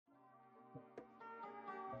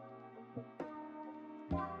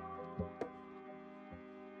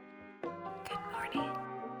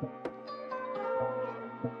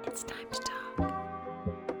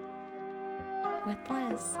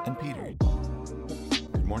Alice. And Peter.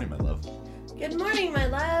 Good morning, my love. Good morning, my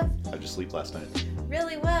love. How'd you sleep last night?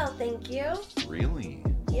 Really well, thank you. Really?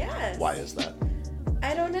 Yes. Why is that?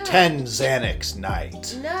 I don't know. 10 Xanax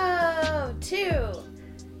night. No, 2.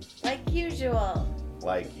 Like usual.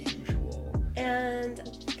 Like usual. And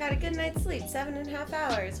got a good night's sleep, 7.5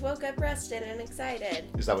 hours. Woke up rested and excited.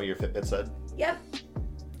 Is that what your Fitbit said? Yep,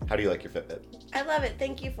 How do you like your Fitbit? I love it.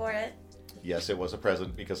 Thank you for it. Yes, it was a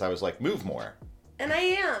present because I was like, move more. And I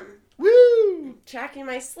am. Woo! Tracking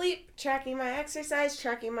my sleep, tracking my exercise,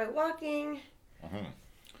 tracking my walking.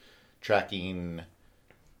 Tracking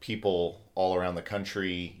people all around the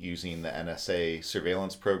country using the NSA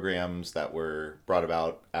surveillance programs that were brought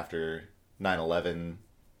about after 9/11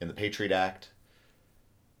 in the Patriot Act.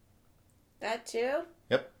 That too?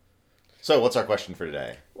 Yep. So what's our question for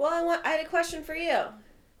today? Well, I had a question for you.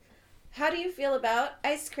 How do you feel about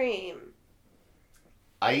ice cream?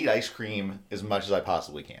 I eat ice cream as much as I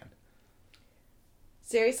possibly can.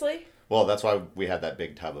 Seriously? Well, that's why we had that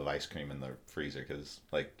big tub of ice cream in the freezer, because,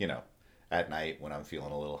 like, you know, at night when I'm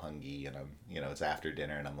feeling a little hungry and I'm, you know, it's after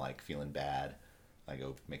dinner and I'm, like, feeling bad, I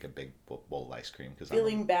go make a big bowl of ice cream because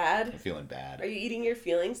Feeling bad? I'm feeling bad. Are you eating your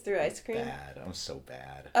feelings through ice cream? Bad. I'm so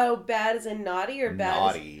bad. Oh, bad as in naughty or bad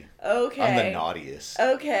Naughty. as... Okay. I'm the naughtiest.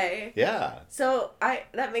 Okay. Yeah. So,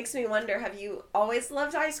 that makes me wonder, have you always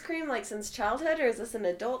loved ice cream, like, since childhood, or is this an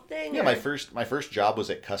adult thing? Yeah, or... my first job was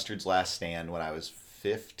at Custard's Last Stand when I was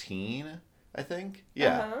 15, I think.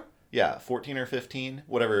 Yeah. Uh-huh. Yeah, 14 or 15,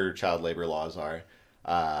 whatever child labor laws are.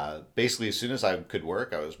 Basically, as soon as I could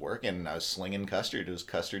work, I was working. I was slinging custard. It was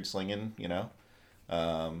custard slinging, you know.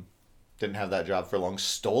 Didn't have that job for long.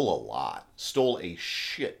 Stole a lot. Stole a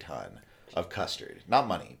shit ton of custard. Not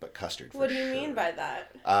money, but custard for What do you sure. mean by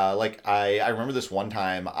that? I remember this one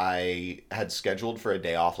time I had scheduled for a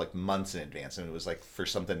day off like months in advance, and it was like for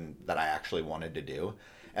something that I actually wanted to do.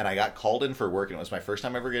 And I got called in for work, and it was my first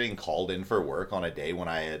time ever getting called in for work on a day when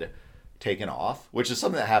I had taken off, which is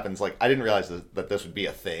something that happens. Like, I didn't realize that this would be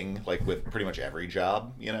a thing, like, with pretty much every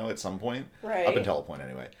job, you know, at some point. Right. Up until a point,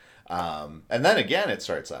 anyway. And then again, it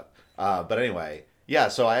starts up. But anyway, yeah,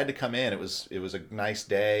 so I had to come in. It was a nice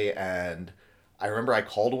day, and I remember I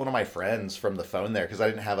called one of my friends from the phone there, because I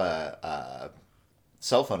didn't have a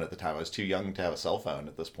cell phone at the time. I was too young to have a cell phone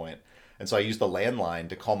at this point. And so I used the landline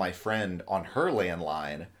to call my friend on her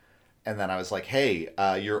landline. And then I was like, hey,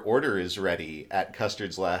 your order is ready at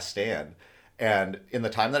Custard's Last Stand. And in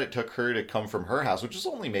the time that it took her to come from her house, which was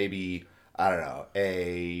only maybe, I don't know,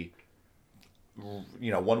 a,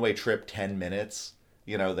 you know, one-way trip, 10 minutes,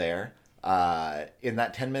 you know, there. In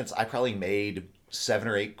that 10 minutes, I probably made 7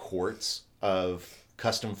 or 8 quarts of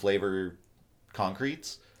custom flavor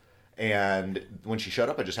concretes. And when she showed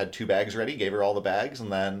up, I just had 2 bags ready, gave her all the bags,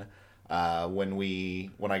 and then...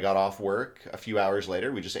 when I got off work a few hours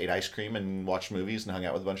later, we just ate ice cream and watched movies and hung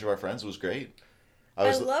out with a bunch of our friends. It was great.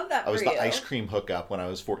 I love that I was for the you. ice cream hookup when I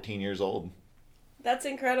was 14 years old. That's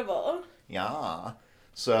incredible. Yeah.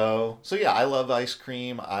 So yeah, I love ice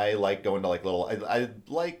cream. I like going to like I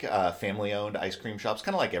like family-owned ice cream shops,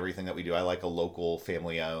 kind of like everything that we do. I like a local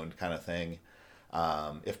family-owned kind of thing,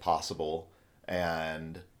 if possible.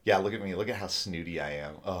 And yeah, look at me. Look at how snooty I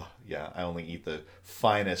am. Oh, yeah. I only eat the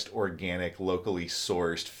finest, organic, locally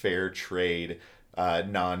sourced, fair trade,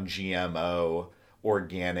 non-GMO,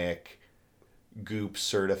 organic, Goop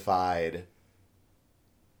certified,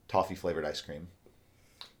 toffee flavored ice cream.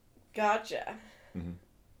 Gotcha. Mm-hmm.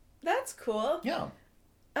 That's cool. Yeah.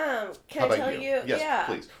 Can I tell you? Yes, yeah.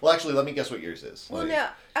 please. Well, actually, let me guess what yours is. Well, no.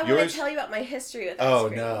 I want to tell you about my history with ice Oh,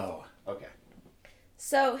 cream. no. Okay.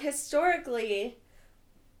 So, historically,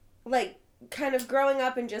 like, kind of growing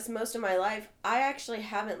up and just most of my life, I actually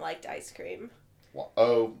haven't liked ice cream. Well,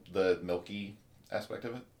 oh, the milky aspect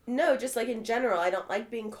of it? No, just like in general, I don't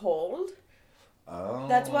like being cold. Oh.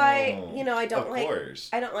 That's why, you know, I don't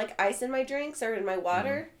like ice in my drinks or in my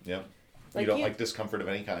water. Mm-hmm. Yep. Like you don't like discomfort of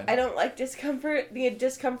any kind? I don't like the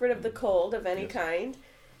discomfort of the cold of any kind.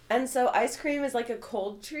 And so ice cream is like a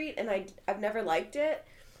cold treat, and I've never liked it.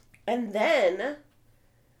 And then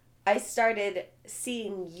I started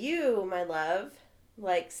seeing you, my love,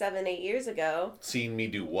 like 7-8 years ago. Seeing me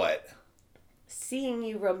do what? Seeing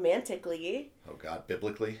you romantically. Oh, God,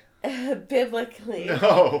 biblically? Biblically.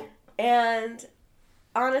 No. And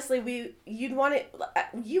honestly, you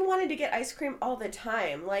wanted to get ice cream all the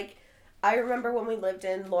time. Like, I remember when we lived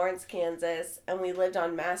in Lawrence, Kansas, and we lived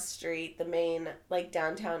on Mass Street, the main, like,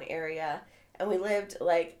 downtown area. And we lived,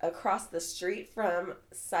 like, across the street from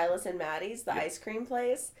Silas and Maddie's, the ice cream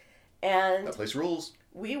place. And that place rules.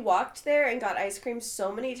 We walked there and got ice cream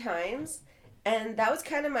so many times. And that was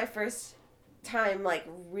kind of my first time, like,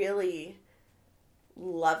 really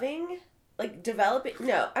loving, like developing,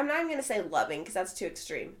 no, I'm not even going to say loving because that's too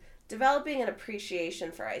extreme. Developing an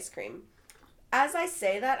appreciation for ice cream. As I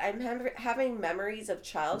say that, I'm having memories of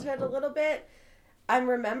childhood a little bit. I'm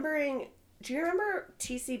remembering, do you remember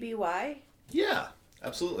TCBY? Yeah,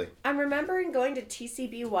 absolutely. I'm remembering going to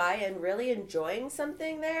TCBY and really enjoying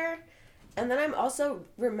something there. And then I'm also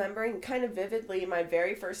remembering kind of vividly my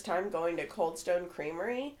very first time going to Cold Stone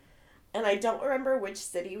Creamery. And I don't remember which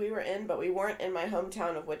city we were in, but we weren't in my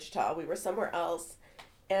hometown of Wichita. We were somewhere else.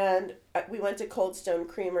 And we went to Cold Stone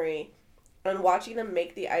Creamery, and watching them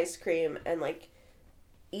make the ice cream and, like,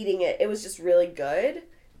 eating it, it was just really good.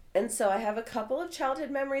 And so I have a couple of childhood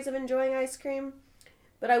memories of enjoying ice cream,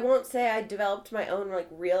 but I won't say I developed my own, like,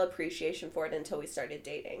 real appreciation for it until we started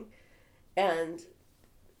dating. And,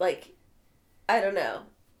 like, I don't know.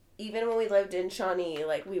 Even when we lived in Shawnee,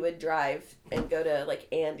 like, we would drive and go to, like,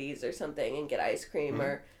 Andy's or something and get ice cream,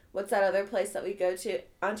 or what's that other place that we go to?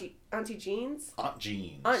 Auntie Jean's? Aunt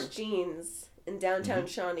Jean's. Aunt Jean's in downtown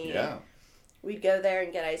Shawnee. Yeah. We'd go there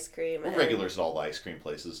and get ice cream. We're regulars at all the ice cream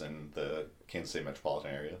places in the Kansas City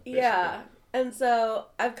metropolitan area. Basically. Yeah. And so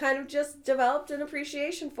I've kind of just developed an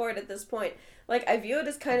appreciation for it at this point. Like, I view it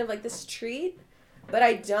as kind of like this treat, but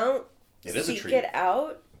I don't seek it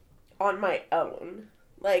out on my own.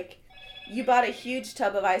 Like, you bought a huge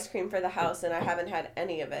tub of ice cream for the house, and I haven't had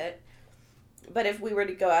any of it. But if we were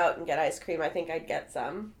to go out and get ice cream, I think I'd get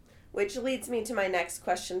some. Which leads me to my next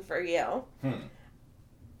question for you.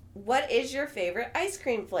 What is your favorite ice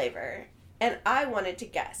cream flavor? And I wanted to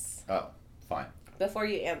guess. Oh, fine. Before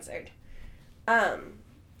you answered.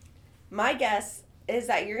 My guess is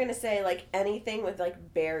that you're going to say, like, anything with,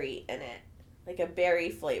 like, berry in it. Like a berry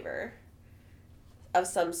flavor of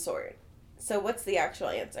some sort. So what's the actual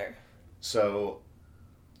answer? So,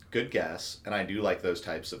 good guess. And I do like those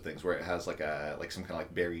types of things where it has, like, some kind of,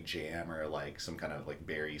 like, berry jam or, like, some kind of, like,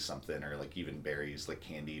 berry something or, like, even berries, like,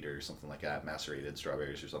 candied or something like that. Macerated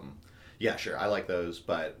strawberries or something. Yeah, sure. I like those.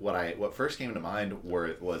 But what first came to mind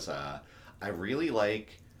was I really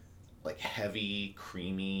like heavy,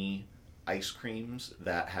 creamy ice creams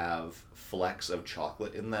that have flecks of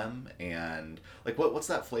chocolate in them, and like what's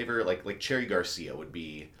that flavor? Like Cherry Garcia would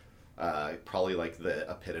be probably like the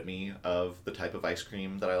epitome of the type of ice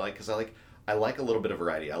cream that I like, because I like a little bit of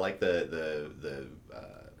variety. I like the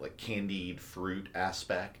like candied fruit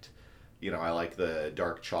aspect. You know, I like the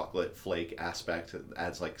dark chocolate flake aspect. It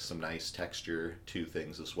adds like some nice texture to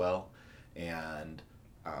things as well, and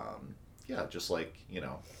yeah, just like, you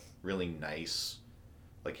know, really nice,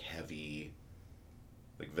 like heavy,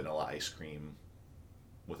 like vanilla ice cream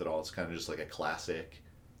with it all. It's kind of just like a classic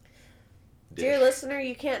dish. Dear listener,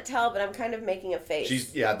 you can't tell, but I'm kind of making a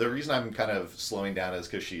face. The reason I'm kind of slowing down is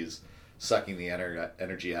because she's sucking the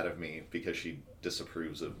energy out of me because she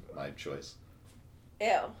disapproves of my choice.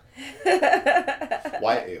 Ew.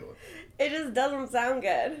 Why ew? It just doesn't sound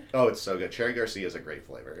good. Oh, it's so good. Cherry Garcia is a great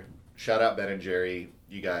flavor. Shout out Ben and Jerry.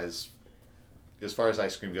 You guys, as far as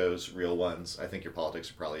ice cream goes, real ones. I think your politics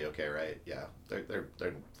are probably okay, right? Yeah, they're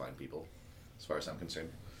fine people, as far as I'm concerned.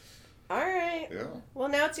 All right. Yeah. Well,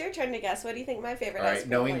 now it's your turn to guess. What do you think my favorite ice cream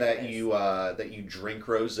knowing flavor that is? that you drink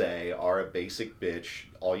rosé, are a basic bitch,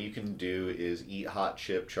 all you can do is eat hot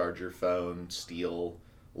chip, charge your phone, steal,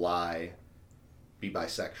 lie, be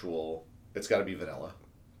bisexual. It's got to be vanilla.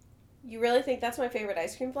 You really think that's my favorite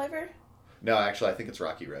ice cream flavor? No, actually, I think it's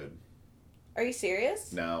Rocky Road. Are you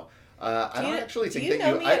serious? No. I don't actually think that you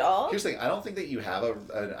know me at all? Here's the thing. I don't think that you have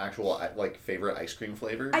an actual like favorite ice cream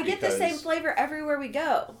flavor. I get the same flavor everywhere we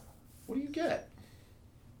go. What do you get?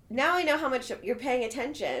 Now I know how much you're paying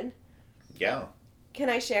attention. Yeah. Can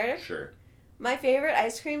I share? Sure. My favorite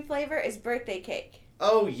ice cream flavor is birthday cake.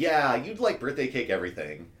 Oh yeah, you'd like birthday cake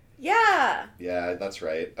everything. Yeah. Yeah, that's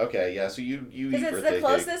right. Okay, yeah. So you eat birthday cake. Because it's the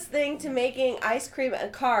closest thing to making ice cream a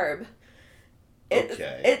carb.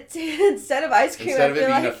 Okay. It's instead of ice cream, instead of it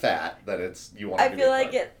being a fat, that it's you want. I feel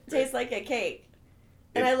like it tastes like a cake,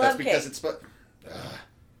 and I love cake. That's because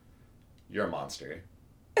you're a monster.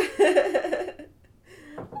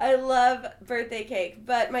 I love birthday cake,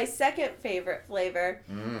 but my second favorite flavor,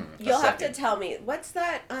 you'll have to tell me, what's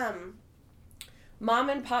that mom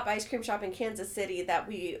and pop ice cream shop in Kansas City that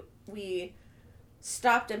we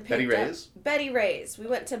stopped and picked Betty Ray's? up? Betty Ray's. We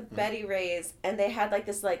went to Betty Ray's, and they had like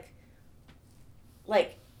this like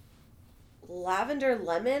lavender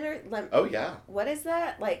lemon or Oh yeah. What is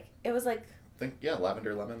that? Like it was like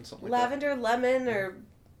lavender lemon, something like lavender lemon or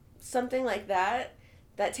something like that.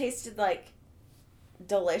 That tasted like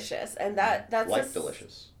delicious, and that's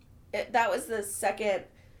delicious. That was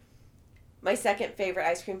my second favorite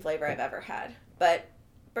ice cream flavor I've ever had. But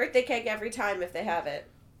birthday cake every time if they have it.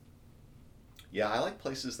 Yeah, I like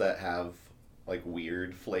places that have like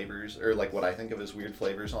weird flavors, or like what I think of as weird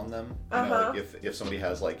flavors on them. You know, like if somebody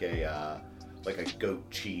has like a goat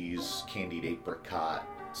cheese candied apricot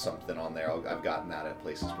something on there, I've gotten that at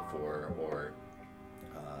places before, or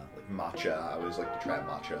like matcha. I always like to try a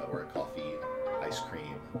matcha or a coffee ice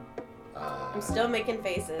cream. I'm still making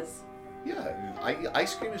faces. Yeah,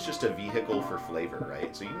 ice cream is just a vehicle for flavor,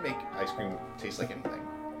 right? So you can make ice cream taste like anything.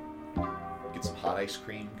 Get some hot ice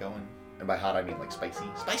cream going. And by hot, I mean like spicy.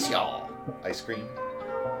 Spicy ice cream.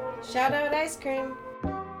 Shout out ice cream.